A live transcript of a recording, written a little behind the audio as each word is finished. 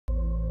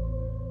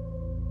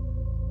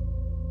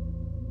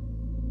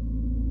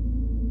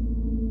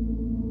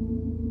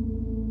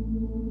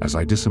As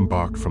I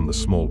disembarked from the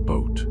small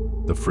boat,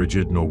 the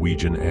frigid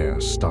Norwegian air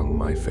stung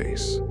my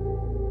face.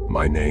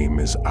 My name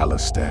is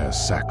Alistair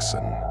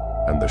Saxon,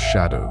 and the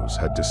shadows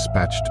had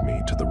dispatched me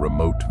to the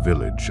remote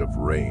village of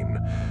Rain,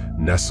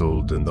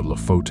 nestled in the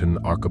Lofoten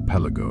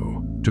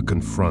archipelago, to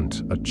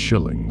confront a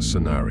chilling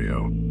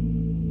scenario.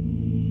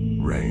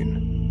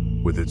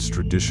 Rain, with its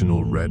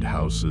traditional red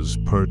houses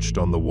perched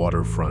on the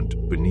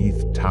waterfront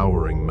beneath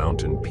towering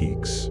mountain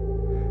peaks,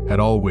 had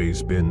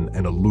always been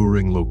an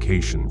alluring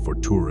location for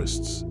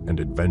tourists and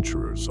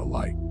adventurers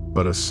alike.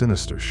 But a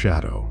sinister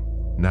shadow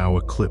now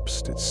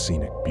eclipsed its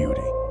scenic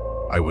beauty.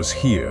 I was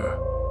here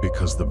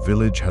because the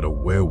village had a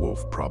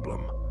werewolf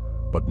problem,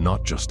 but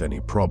not just any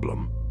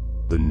problem.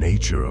 The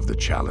nature of the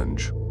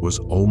challenge was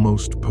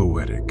almost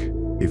poetic,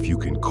 if you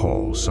can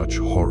call such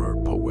horror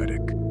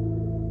poetic.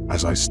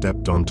 As I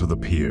stepped onto the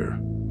pier,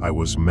 I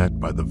was met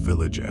by the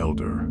village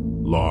elder,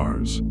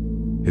 Lars.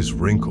 His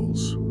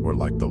wrinkles were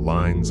like the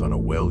lines on a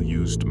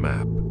well-used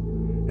map,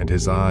 and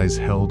his eyes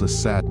held a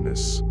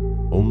sadness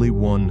only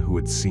one who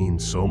had seen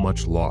so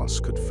much loss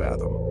could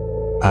fathom.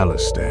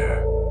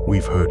 "Alistair,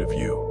 we've heard of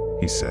you,"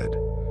 he said,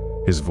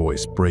 his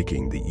voice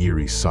breaking the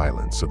eerie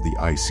silence of the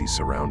icy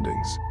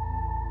surroundings.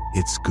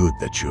 "It's good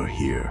that you're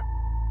here."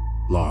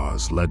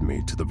 Lars led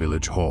me to the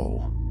village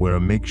hall, where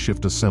a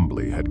makeshift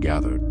assembly had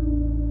gathered.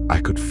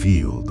 I could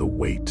feel the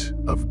weight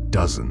of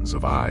dozens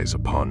of eyes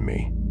upon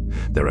me,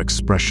 their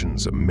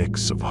expressions a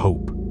mix of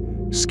hope,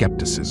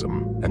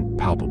 skepticism, and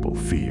palpable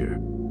fear.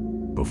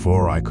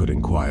 Before I could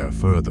inquire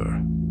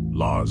further,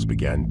 Lars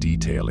began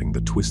detailing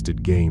the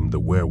twisted game the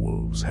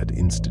werewolves had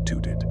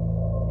instituted.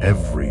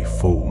 Every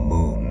full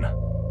moon,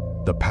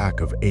 the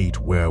pack of 8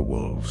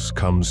 werewolves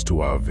comes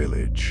to our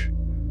village,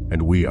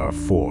 and we are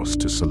forced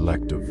to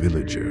select a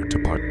villager to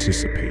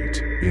participate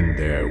in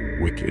their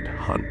wicked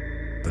hunt.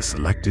 The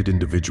selected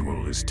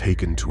individual is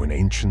taken to an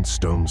ancient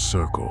stone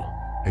circle,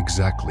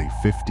 exactly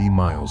 50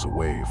 miles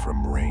away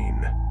from Rain.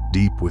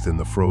 Deep within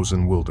the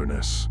frozen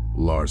wilderness,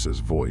 Lars's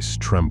voice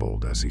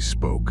trembled as he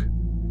spoke,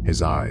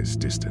 his eyes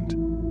distant.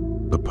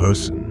 The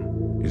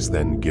person is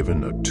then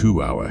given a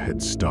 2-hour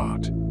head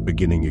start,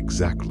 beginning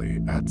exactly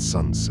at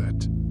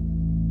sunset.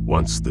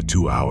 Once the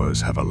 2 hours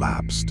have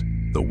elapsed,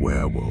 the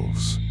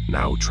werewolves,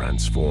 now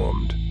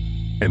transformed,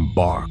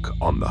 embark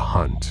on the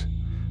hunt,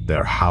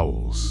 their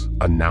howls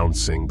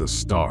announcing the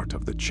start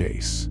of the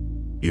chase.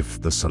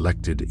 If the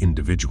selected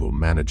individual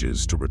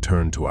manages to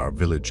return to our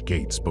village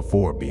gates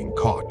before being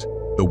caught,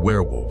 the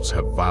werewolves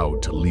have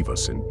vowed to leave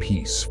us in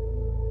peace.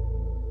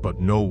 But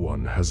no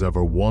one has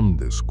ever won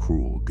this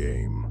cruel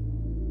game.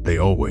 They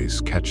always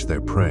catch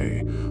their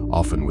prey,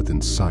 often within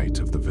sight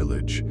of the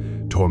village,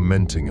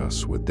 tormenting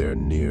us with their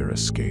near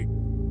escape.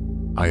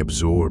 I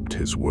absorbed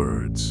his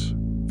words,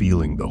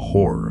 feeling the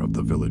horror of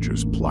the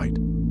villagers' plight.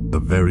 The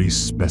very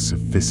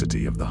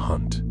specificity of the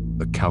hunt,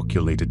 the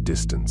calculated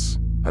distance,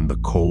 and the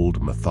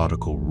cold,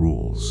 methodical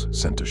rules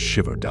sent a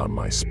shiver down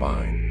my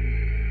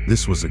spine.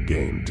 This was a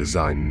game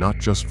designed not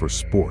just for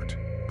sport,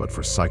 but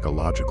for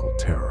psychological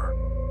terror.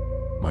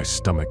 My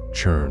stomach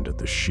churned at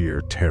the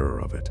sheer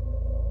terror of it.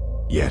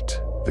 Yet,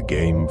 the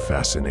game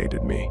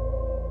fascinated me.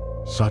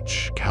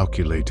 Such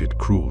calculated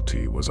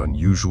cruelty was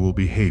unusual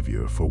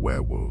behavior for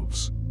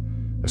werewolves,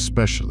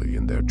 especially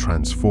in their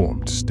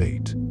transformed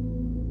state.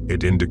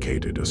 It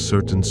indicated a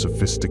certain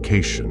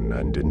sophistication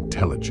and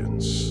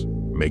intelligence,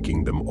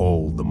 making them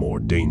all the more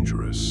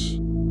dangerous.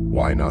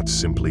 Why not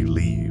simply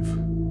leave?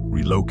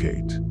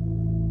 Relocate?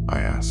 I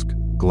asked,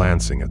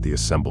 glancing at the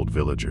assembled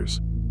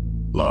villagers.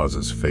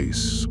 Lars's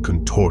face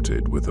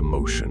contorted with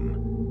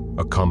emotion,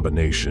 a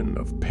combination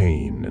of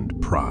pain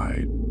and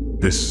pride.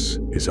 This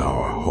is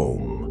our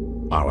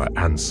home, our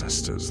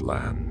ancestors'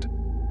 land.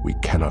 We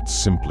cannot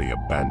simply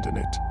abandon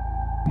it.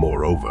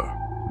 Moreover,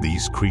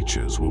 these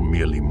creatures will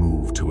merely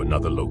move to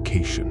another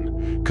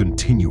location,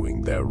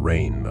 continuing their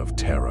reign of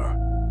terror.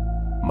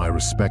 My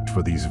respect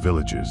for these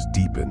villagers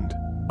deepened,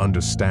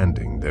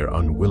 understanding their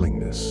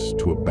unwillingness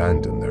to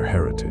abandon their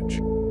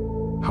heritage.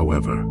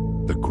 However,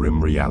 the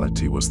grim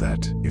reality was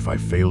that if I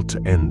failed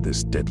to end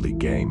this deadly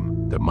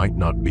game, there might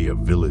not be a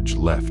village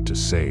left to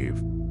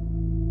save.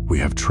 "We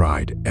have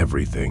tried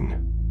everything,"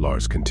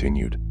 Lars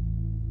continued.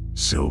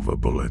 "Silver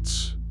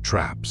bullets,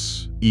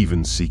 traps,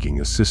 even seeking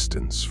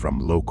assistance from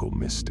local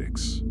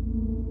mystics.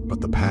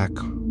 But the pack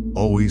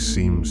always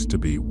seems to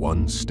be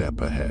one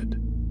step ahead.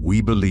 We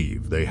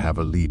believe they have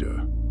a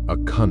leader, a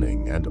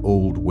cunning and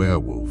old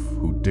werewolf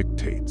who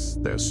dictates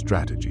their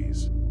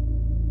strategies."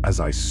 As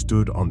I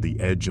stood on the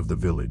edge of the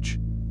village,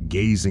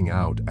 gazing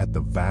out at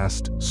the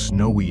vast,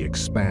 snowy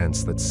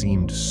expanse that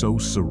seemed so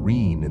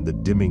serene in the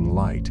dimming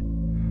light,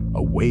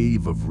 a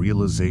wave of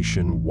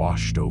realization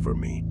washed over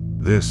me.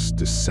 This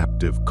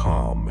deceptive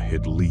calm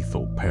hid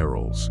lethal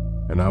perils,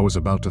 and I was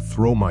about to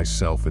throw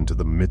myself into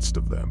the midst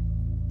of them.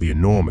 The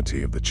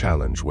enormity of the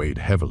challenge weighed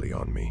heavily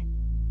on me,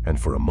 and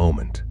for a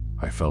moment,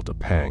 I felt a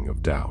pang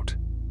of doubt.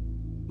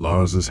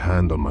 Lars's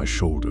hand on my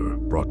shoulder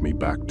brought me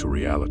back to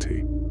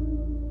reality.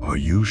 "Are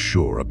you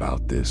sure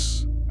about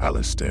this,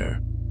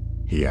 Alistair?"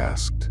 he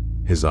asked,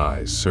 his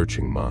eyes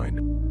searching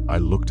mine. I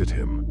looked at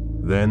him,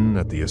 Then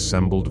at the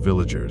assembled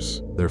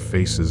villagers, their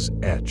faces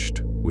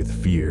etched with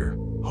fear,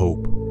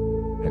 hope,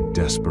 and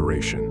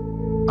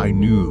desperation. I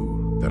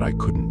knew that I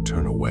couldn't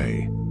turn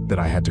away, that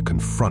I had to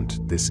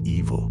confront this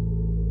evil.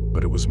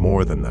 But it was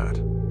more than that.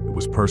 It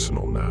was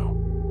personal now.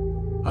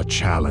 A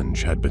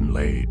challenge had been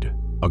laid,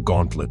 a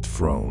gauntlet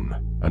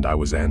thrown, and I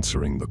was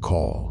answering the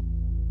call.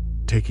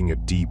 Taking a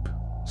deep,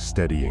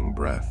 steadying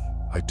breath,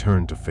 I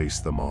turned to face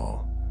them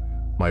all,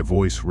 my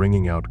voice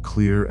ringing out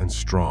clear and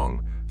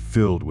strong,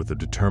 filled with a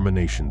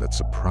determination that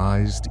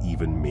surprised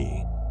even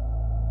me.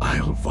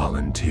 "I'll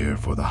volunteer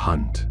for the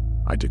hunt,"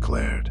 I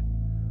declared,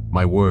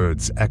 my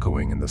words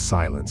echoing in the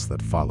silence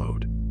that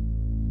followed.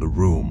 The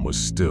room was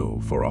still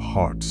for a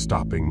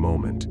heart-stopping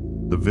moment,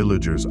 the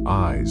villagers'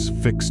 eyes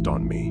fixed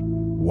on me,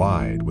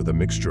 wide with a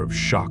mixture of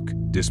shock,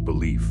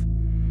 disbelief,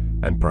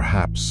 and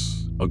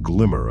perhaps a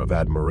glimmer of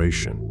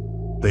admiration.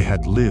 They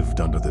had lived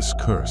under this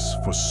curse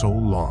for so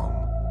long,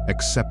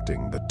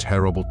 accepting the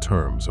terrible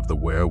terms of the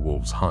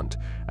werewolves' hunt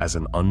as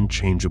an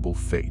unchangeable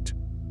fate.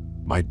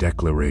 My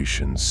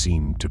declaration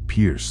seemed to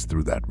pierce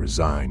through that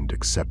resigned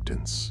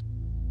acceptance.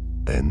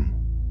 Then,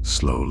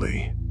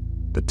 slowly,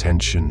 the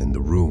tension in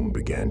the room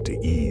began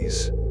to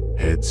ease.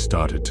 Heads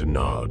started to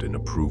nod in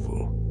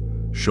approval.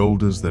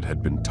 Shoulders that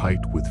had been tight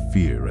with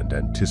fear and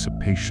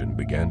anticipation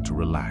began to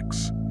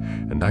relax,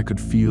 and I could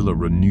feel a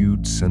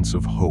renewed sense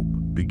of hope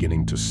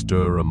beginning to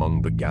stir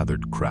among the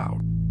gathered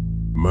crowd.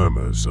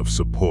 Murmurs of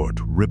support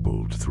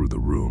rippled through the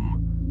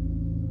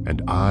room,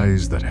 and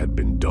eyes that had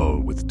been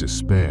dull with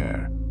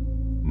despair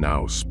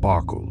now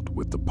sparkled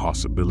with the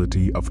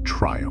possibility of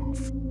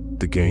triumph.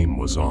 The game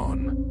was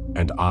on,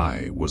 and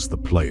I was the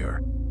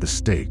player. The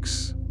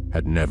stakes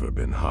had never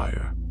been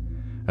higher,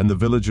 and the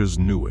villagers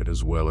knew it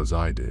as well as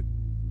I did.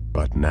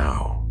 But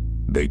now,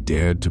 they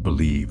dared to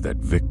believe that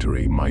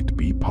victory might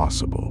be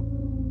possible.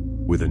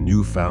 With a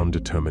newfound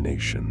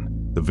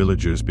determination, the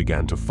villagers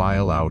began to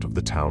file out of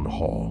the town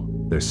hall,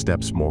 their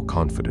steps more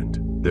confident,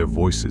 their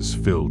voices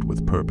filled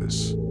with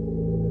purpose.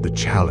 The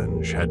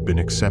challenge had been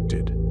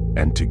accepted,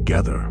 and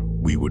together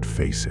we would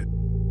face it.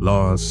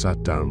 Lars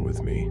sat down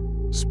with me,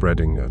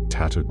 spreading a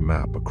tattered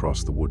map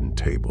across the wooden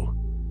table,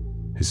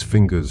 his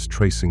fingers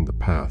tracing the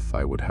path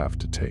I would have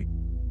to take.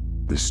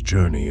 "This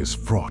journey is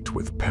fraught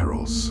with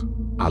perils,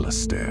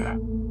 Alistair,"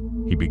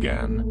 he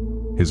began,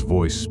 his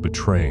voice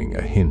betraying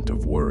a hint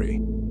of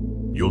worry.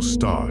 "You'll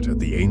start at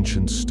the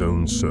ancient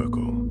stone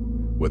circle,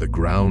 where the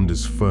ground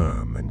is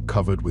firm and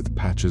covered with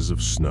patches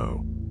of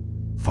snow.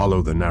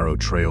 Follow the narrow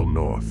trail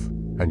north,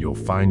 and you'll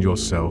find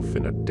yourself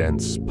in a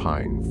dense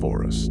pine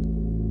forest.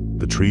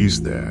 The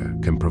trees there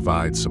can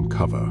provide some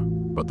cover,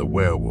 but the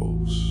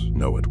werewolves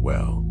know it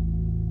well.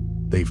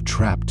 They've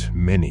trapped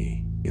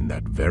many in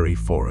that very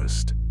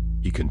forest,"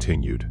 he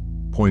continued,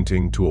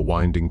 pointing to a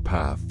winding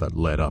path that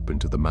led up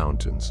into the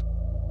mountains.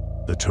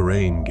 "The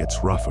terrain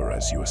gets rougher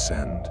as you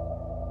ascend.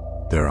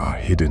 There are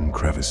hidden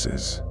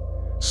crevices,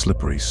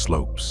 slippery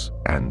slopes,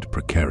 and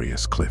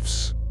precarious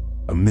cliffs.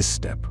 A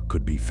misstep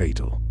could be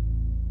fatal.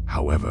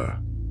 However,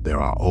 there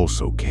are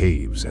also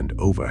caves and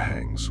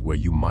overhangs where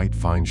you might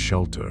find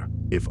shelter,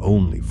 if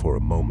only for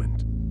a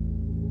moment."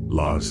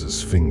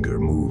 Lars's finger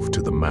moved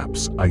to the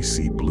map's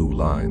icy blue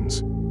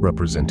lines,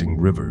 representing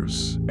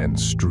rivers and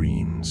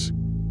streams.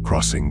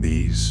 "Crossing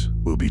these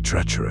will be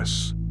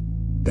treacherous.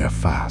 They're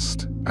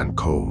fast and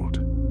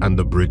cold, and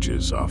the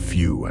bridges are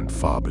few and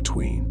far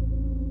between.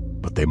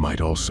 But they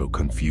might also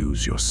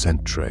confuse your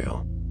scent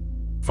trail."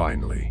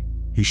 Finally,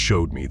 he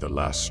showed me the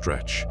last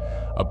stretch,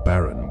 a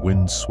barren,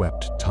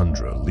 wind-swept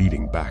tundra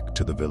leading back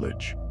to the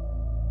village.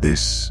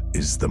 "This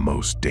is the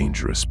most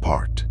dangerous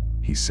part,"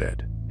 he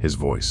said, his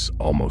voice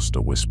almost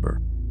a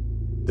whisper.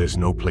 "There's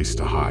no place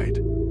to hide,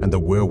 and the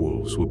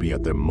werewolves will be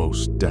at their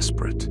most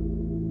desperate.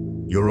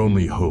 Your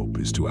only hope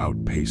is to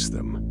outpace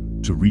them,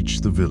 to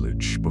reach the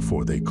village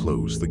before they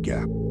close the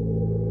gap."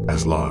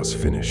 As Lars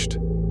finished,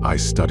 I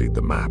studied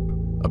the map,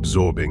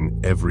 absorbing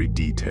every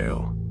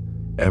detail,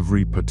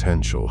 every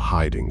potential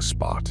hiding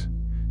spot,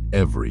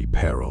 every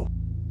peril.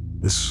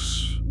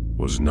 This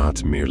was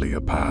not merely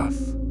a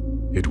path.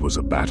 It was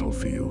a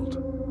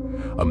battlefield,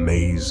 a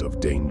maze of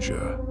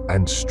danger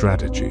and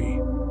strategy,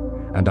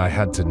 and I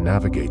had to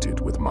navigate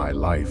it with my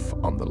life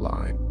on the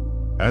line.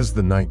 As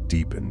the night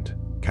deepened,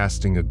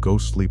 casting a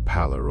ghostly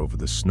pallor over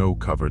the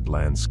snow-covered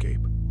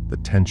landscape, the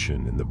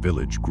tension in the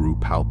village grew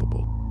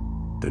palpable.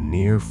 The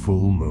near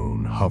full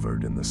moon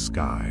hovered in the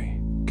sky,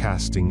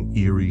 casting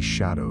eerie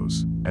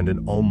shadows, and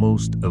an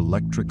almost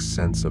electric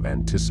sense of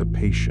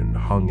anticipation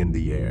hung in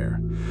the air,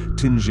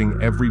 tinging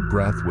every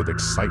breath with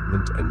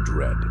excitement and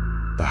dread.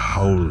 The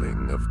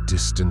howling of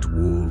distant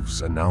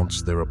wolves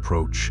announced their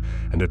approach,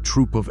 and a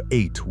troop of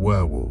 8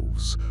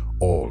 werewolves,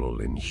 all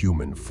in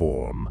human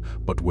form,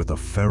 but with a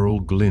feral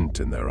glint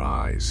in their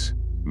eyes,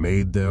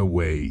 made their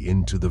way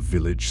into the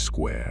village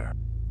square.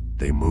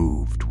 They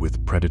moved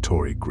with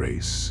predatory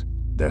grace,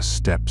 their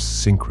steps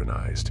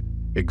synchronized,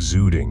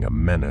 exuding a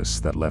menace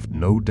that left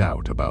no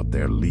doubt about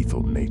their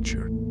lethal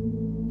nature.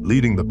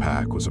 Leading the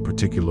pack was a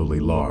particularly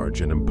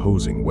large and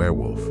imposing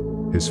werewolf,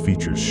 his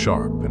features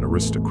sharp and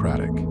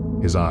aristocratic,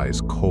 his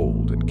eyes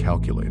cold and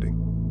calculating.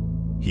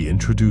 He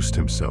introduced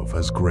himself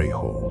as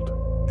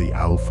Greyhold, the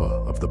alpha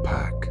of the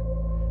pack,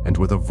 and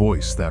with a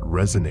voice that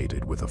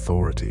resonated with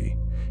authority,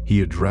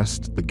 he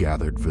addressed the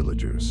gathered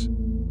villagers.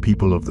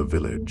 "People of the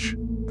village,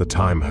 the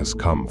time has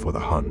come for the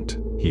hunt,"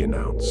 he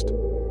announced,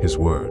 his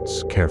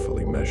words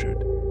carefully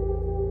measured.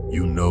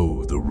 "You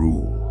know the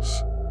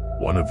rules.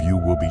 One of you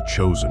will be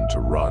chosen to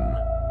run,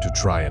 to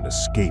try and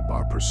escape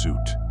our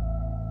pursuit.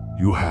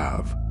 You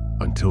have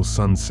until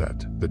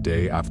sunset the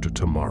day after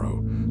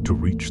tomorrow to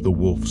reach the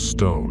Wolf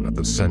Stone at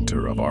the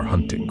center of our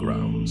hunting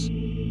grounds.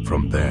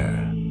 From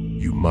there,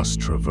 you must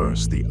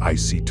traverse the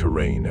icy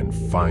terrain and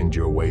find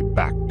your way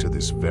back to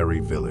this very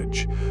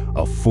village,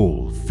 a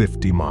full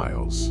 50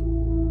 miles.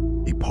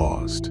 He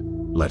paused,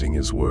 letting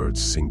his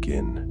words sink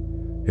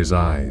in, his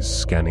eyes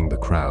scanning the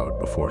crowd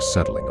before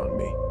settling on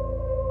me.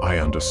 "I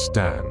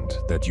understand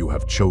that you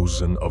have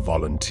chosen a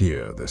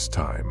volunteer this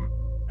time,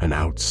 an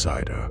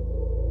outsider.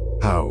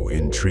 How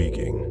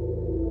intriguing."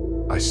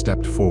 I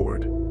stepped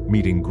forward,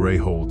 meeting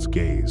Greyhold's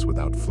gaze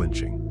without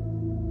flinching.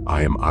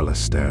 "I am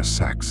Alistair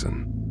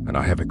Saxon, and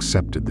I have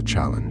accepted the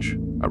challenge,"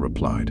 I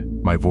replied,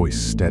 my voice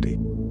steady.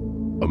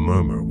 A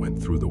murmur went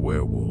through the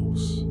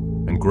werewolves,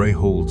 and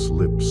Greyhold's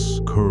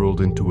lips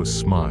curled into a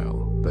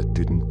smile that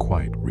didn't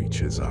quite reach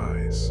his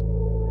eyes.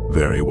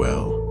 "Very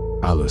well,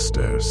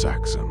 Alistair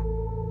Saxon.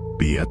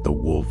 Be at the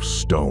Wolf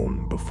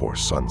Stone before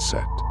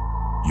sunset.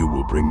 You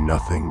will bring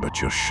nothing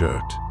but your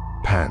shirt,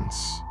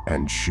 pants,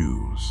 and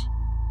shoes.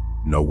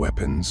 No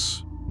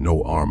weapons,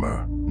 no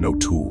armor, no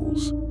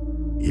tools.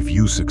 If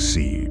you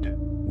succeed,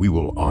 we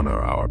will honor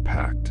our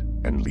pact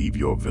and leave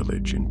your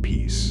village in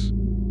peace.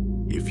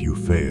 If you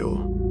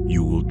fail,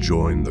 you will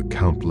join the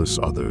countless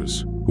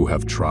others who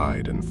have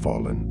tried and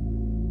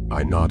fallen."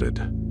 I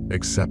nodded,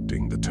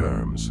 accepting the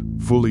terms,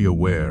 fully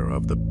aware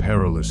of the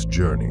perilous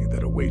journey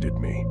that awaited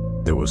me.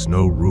 There was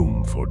no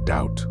room for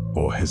doubt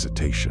or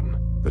hesitation.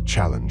 The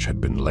challenge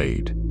had been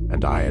laid,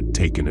 and I had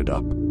taken it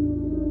up.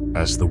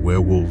 As the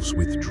werewolves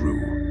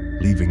withdrew,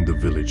 leaving the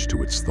village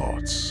to its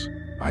thoughts,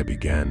 I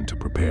began to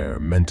prepare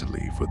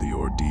mentally for the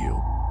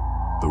ordeal.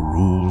 The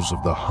rules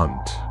of the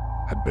hunt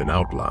had been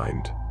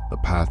outlined, the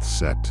path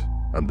set,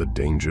 and the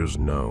dangers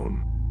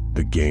known.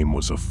 The game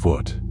was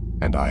afoot,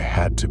 and I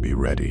had to be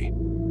ready.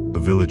 The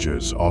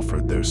villagers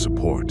offered their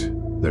support,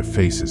 their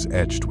faces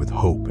etched with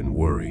hope and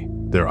worry,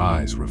 their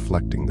eyes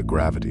reflecting the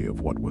gravity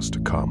of what was to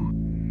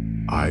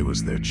come. I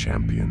was their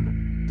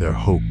champion, their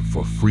hope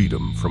for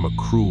freedom from a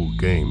cruel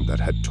game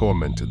that had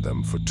tormented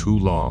them for too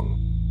long.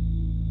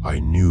 I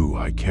knew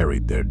I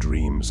carried their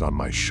dreams on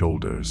my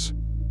shoulders.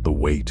 The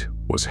weight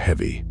was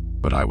heavy,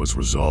 but I was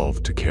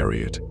resolved to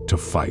carry it, to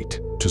fight,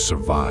 to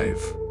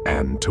survive,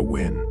 and to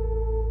win.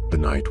 The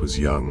night was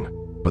young,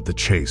 but the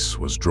chase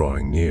was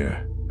drawing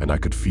near, and I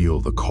could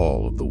feel the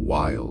call of the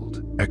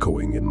wild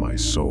echoing in my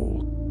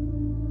soul.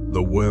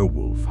 The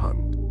werewolf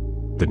hunt.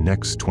 The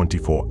next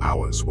 24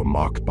 hours were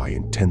marked by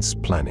intense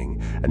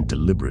planning and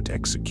deliberate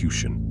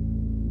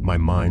execution. My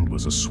mind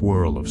was a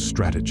swirl of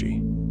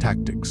strategy,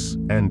 tactics,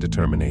 and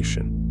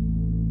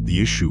determination.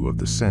 The issue of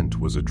the scent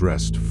was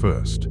addressed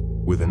first,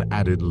 with an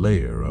added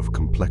layer of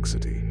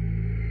complexity.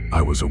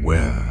 I was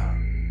aware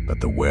that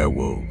the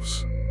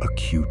werewolves'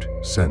 acute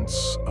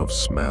sense of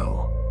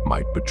smell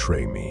might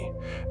betray me,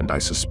 and I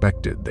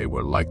suspected they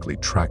were likely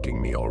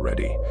tracking me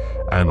already,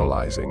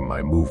 analyzing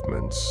my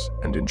movements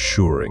and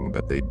ensuring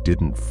that they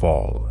didn't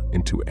fall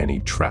into any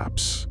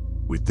traps.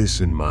 With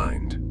this in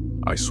mind,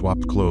 I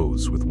swapped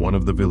clothes with one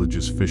of the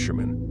village's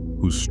fishermen,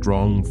 whose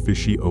strong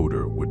fishy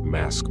odor would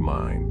mask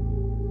mine.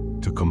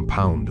 To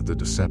compound the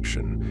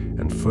deception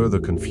and further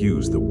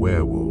confuse the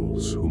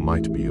werewolves who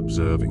might be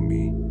observing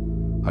me,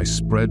 I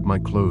spread my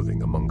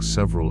clothing among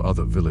several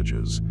other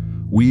villagers,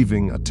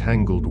 weaving a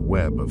tangled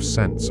web of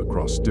scents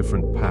across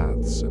different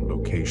paths and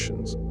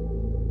locations.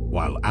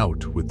 While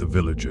out with the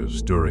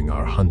villagers during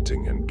our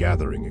hunting and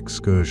gathering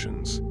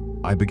excursions,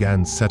 I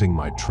began setting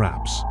my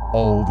traps,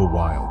 all the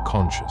while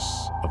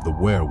conscious of the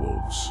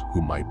werewolves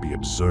who might be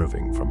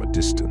observing from a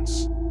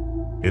distance.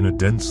 In a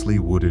densely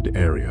wooded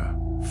area,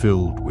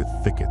 filled with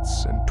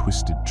thickets and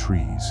twisted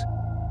trees,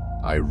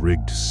 I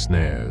rigged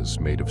snares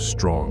made of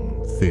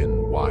strong,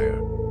 thin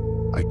wire.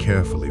 I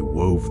carefully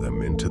wove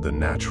them into the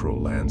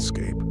natural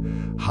landscape,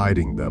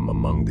 hiding them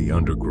among the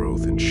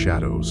undergrowth and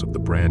shadows of the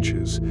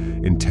branches,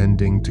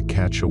 intending to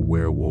catch a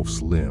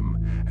werewolf's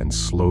limb and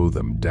slow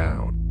them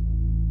down.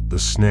 The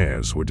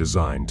snares were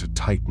designed to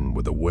tighten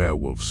with a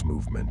werewolf's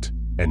movement,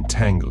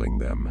 entangling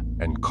them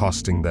and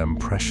costing them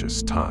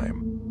precious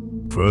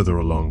time. Further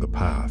along the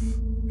path,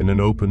 in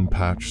an open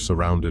patch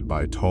surrounded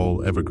by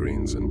tall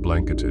evergreens and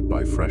blanketed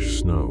by fresh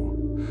snow,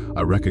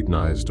 I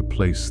recognized a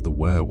place the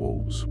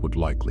werewolves would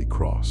likely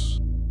cross.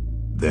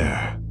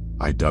 There,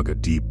 I dug a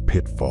deep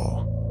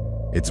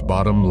pitfall, its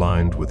bottom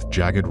lined with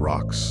jagged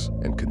rocks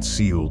and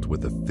concealed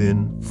with a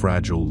thin,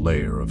 fragile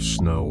layer of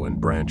snow and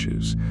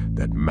branches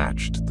that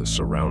matched the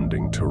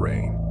surrounding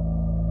terrain.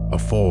 A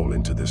fall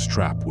into this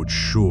trap would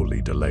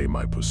surely delay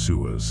my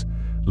pursuers,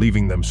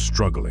 leaving them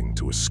struggling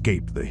to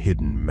escape the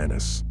hidden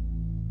menace.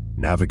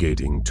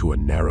 Navigating to a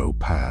narrow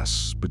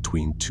pass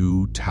between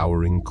two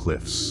towering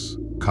cliffs,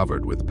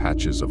 covered with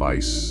patches of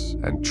ice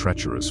and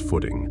treacherous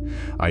footing,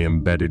 I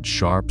embedded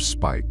sharp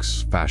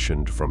spikes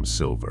fashioned from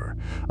silver,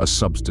 a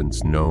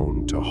substance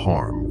known to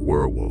harm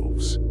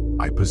werewolves.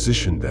 I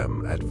positioned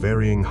them at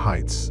varying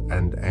heights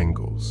and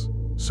angles,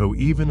 so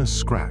even a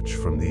scratch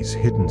from these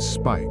hidden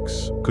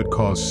spikes could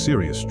cause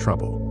serious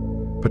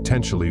trouble,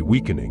 potentially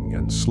weakening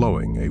and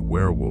slowing a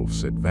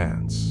werewolf's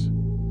advance.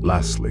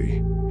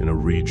 Lastly, in a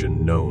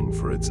region known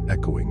for its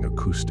echoing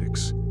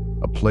acoustics,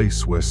 a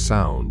place where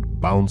sound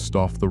bounced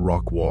off the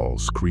rock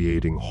walls,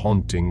 creating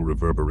haunting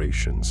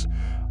reverberations,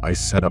 I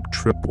set up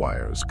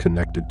tripwires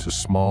connected to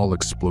small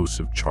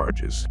explosive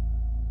charges.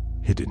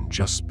 Hidden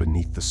just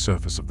beneath the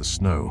surface of the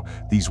snow,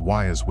 these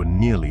wires were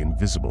nearly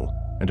invisible,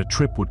 and a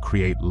trip would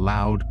create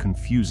loud,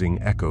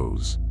 confusing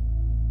echoes.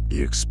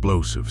 The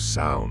explosive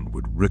sound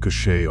would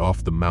ricochet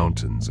off the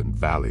mountains and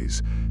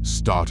valleys,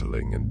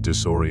 startling and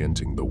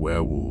disorienting the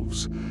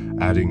werewolves,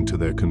 adding to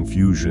their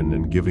confusion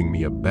and giving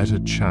me a better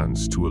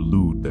chance to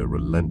elude their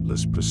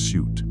relentless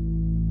pursuit.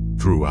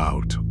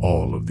 Throughout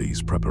all of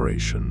these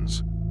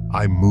preparations,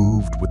 I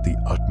moved with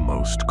the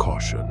utmost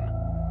caution,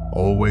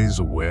 always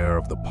aware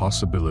of the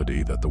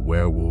possibility that the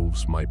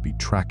werewolves might be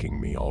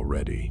tracking me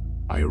already.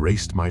 I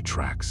erased my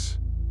tracks,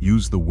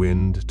 used the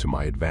wind to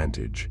my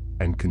advantage,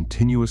 and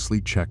continuously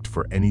checked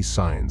for any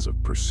signs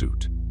of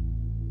pursuit.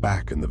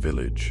 Back in the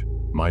village,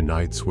 my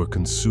nights were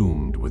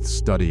consumed with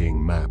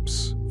studying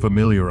maps,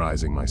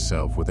 familiarizing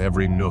myself with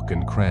every nook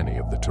and cranny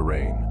of the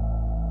terrain.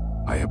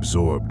 I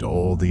absorbed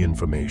all the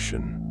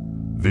information,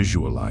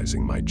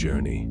 visualizing my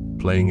journey,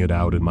 playing it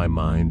out in my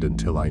mind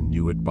until I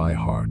knew it by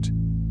heart.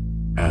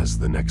 As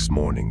the next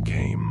morning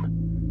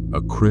came,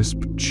 a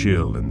crisp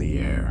chill in the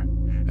air,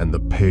 and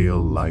the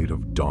pale light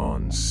of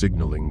dawn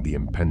signaling the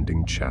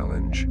impending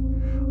challenge,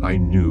 I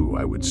knew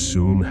I would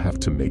soon have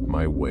to make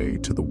my way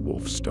to the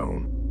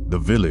Wolfstone. The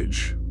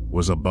village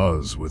was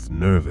abuzz with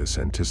nervous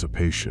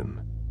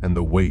anticipation, and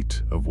the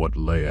weight of what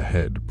lay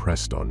ahead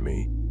pressed on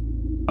me.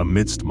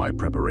 Amidst my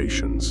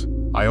preparations,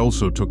 I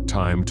also took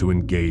time to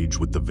engage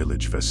with the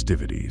village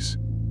festivities.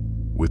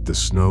 With the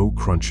snow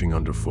crunching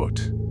underfoot,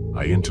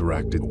 I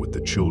interacted with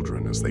the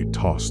children as they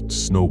tossed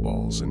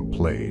snowballs and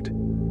played,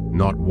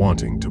 not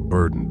wanting to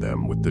burden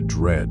them with the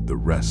dread the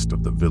rest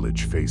of the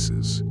village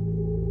faces.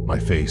 My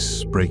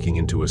face breaking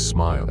into a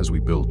smile as we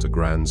built a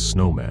grand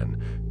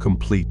snowman,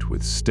 complete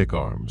with stick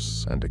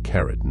arms and a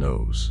carrot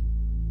nose.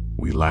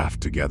 We laughed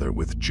together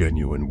with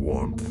genuine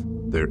warmth,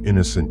 their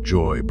innocent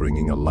joy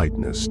bringing a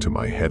lightness to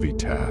my heavy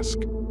task.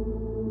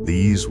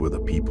 These were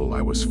the people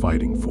I was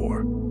fighting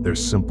for, their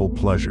simple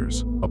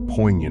pleasures, a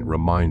poignant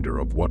reminder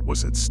of what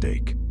was at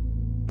stake.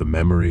 The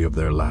memory of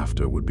their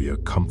laughter would be a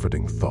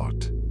comforting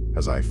thought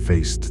as I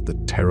faced the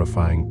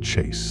terrifying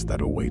chase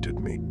that awaited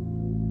me.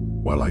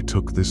 While I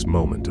took this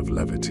moment of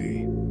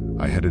levity,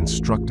 I had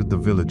instructed the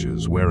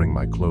villagers wearing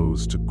my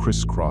clothes to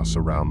crisscross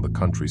around the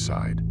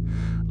countryside,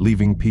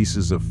 leaving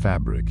pieces of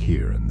fabric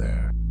here and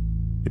there.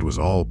 It was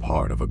all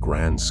part of a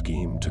grand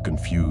scheme to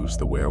confuse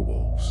the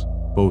werewolves,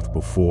 both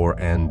before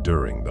and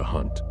during the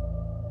hunt.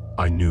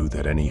 I knew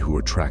that any who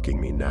were tracking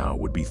me now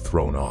would be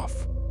thrown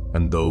off,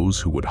 and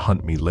those who would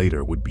hunt me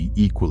later would be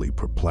equally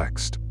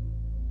perplexed.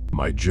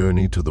 My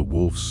journey to the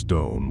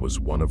Wolfstone was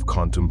one of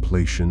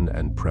contemplation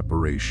and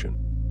preparation.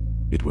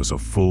 It was a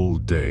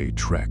full-day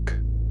trek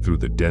through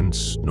the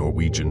dense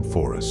Norwegian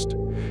forest,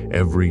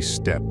 every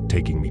step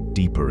taking me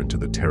deeper into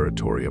the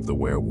territory of the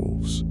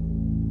werewolves.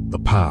 The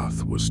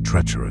path was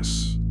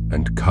treacherous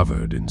and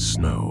covered in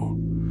snow,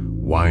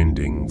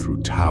 winding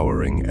through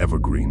towering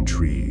evergreen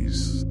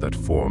trees that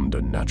formed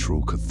a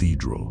natural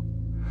cathedral,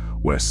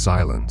 where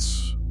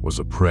silence was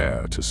a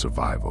prayer to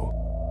survival.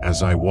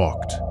 As I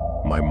walked,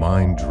 my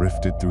mind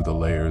drifted through the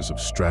layers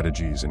of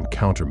strategies and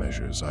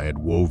countermeasures I had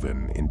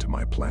woven into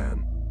my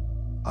plan.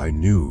 I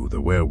knew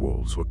the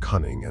werewolves were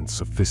cunning and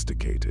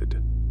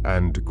sophisticated,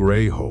 and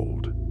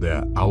Greyhold,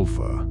 their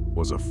alpha,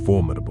 was a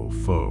formidable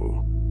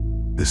foe.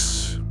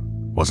 This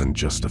wasn't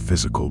just a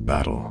physical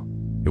battle,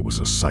 it was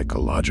a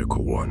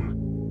psychological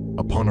one.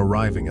 Upon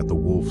arriving at the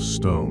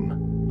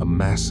Wolfstone, a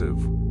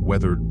massive,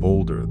 weathered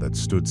boulder that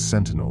stood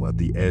sentinel at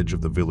the edge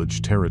of the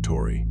village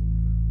territory,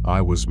 I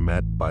was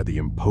met by the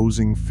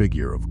imposing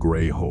figure of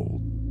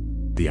Greyhold.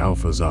 The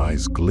Alpha's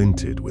eyes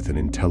glinted with an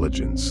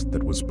intelligence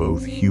that was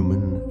both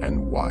human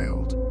and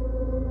wild.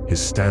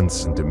 His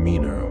stance and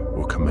demeanor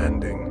were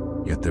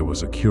commanding, yet there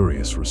was a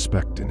curious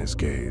respect in his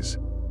gaze.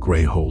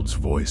 Greyhold's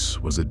voice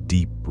was a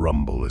deep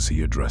rumble as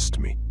he addressed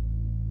me.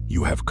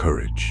 "You have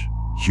courage,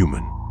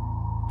 human.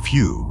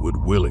 Few would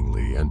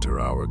willingly enter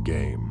our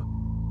game.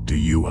 Do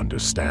you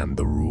understand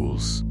the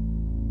rules?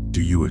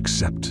 Do you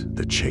accept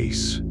the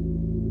chase?"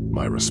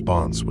 My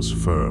response was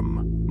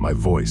firm, my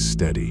voice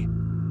steady.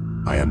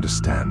 "I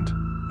understand,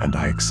 and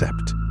I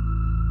accept.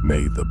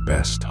 May the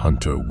best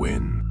hunter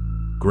win."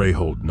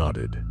 Greyhold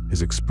nodded,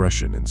 his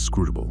expression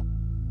inscrutable.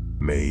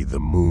 "May the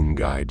moon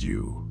guide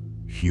you,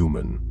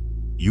 human.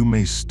 You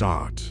may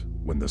start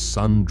when the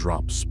sun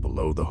drops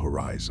below the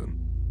horizon.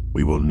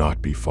 We will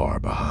not be far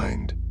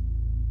behind."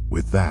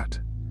 With that,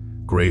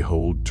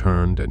 Greyhold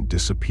turned and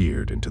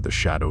disappeared into the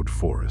shadowed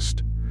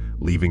forest,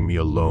 leaving me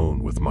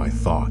alone with my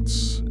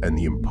thoughts and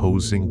the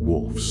imposing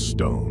wolf's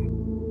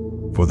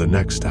stone. For the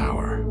next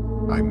hour,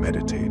 I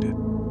meditated.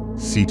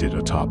 Seated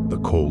atop the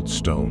cold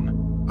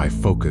stone, I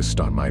focused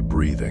on my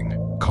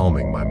breathing,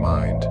 calming my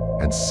mind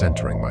and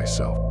centering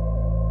myself.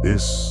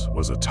 This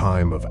was a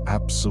time of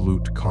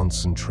absolute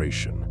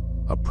concentration,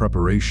 a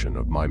preparation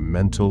of my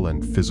mental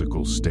and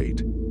physical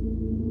state.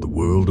 The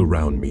world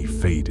around me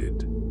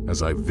faded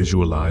as I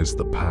visualized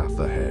the path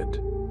ahead,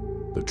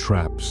 the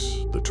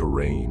traps, the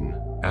terrain,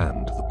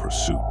 and the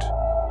pursuit.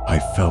 I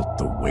felt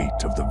the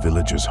weight of the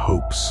villagers'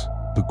 hopes,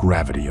 the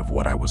gravity of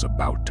what I was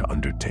about to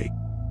undertake.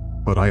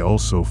 But I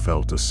also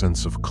felt a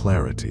sense of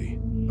clarity,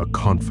 a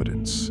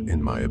confidence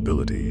in my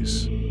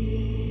abilities.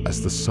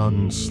 As the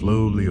sun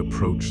slowly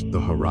approached the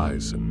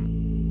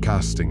horizon,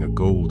 casting a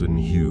golden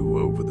hue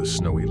over the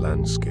snowy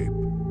landscape,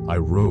 I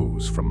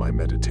rose from my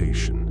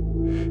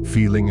meditation,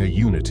 feeling a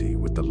unity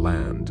with the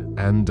land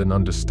and an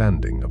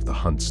understanding of the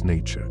hunt's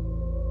nature.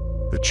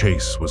 The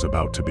chase was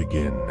about to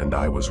begin, and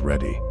I was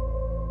ready.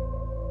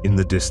 In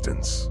the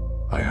distance,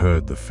 I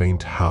heard the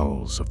faint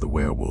howls of the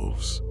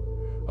werewolves,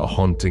 a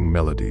haunting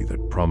melody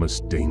that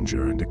promised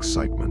danger and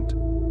excitement.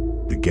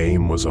 The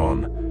game was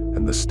on,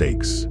 and the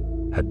stakes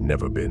had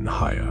never been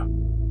higher.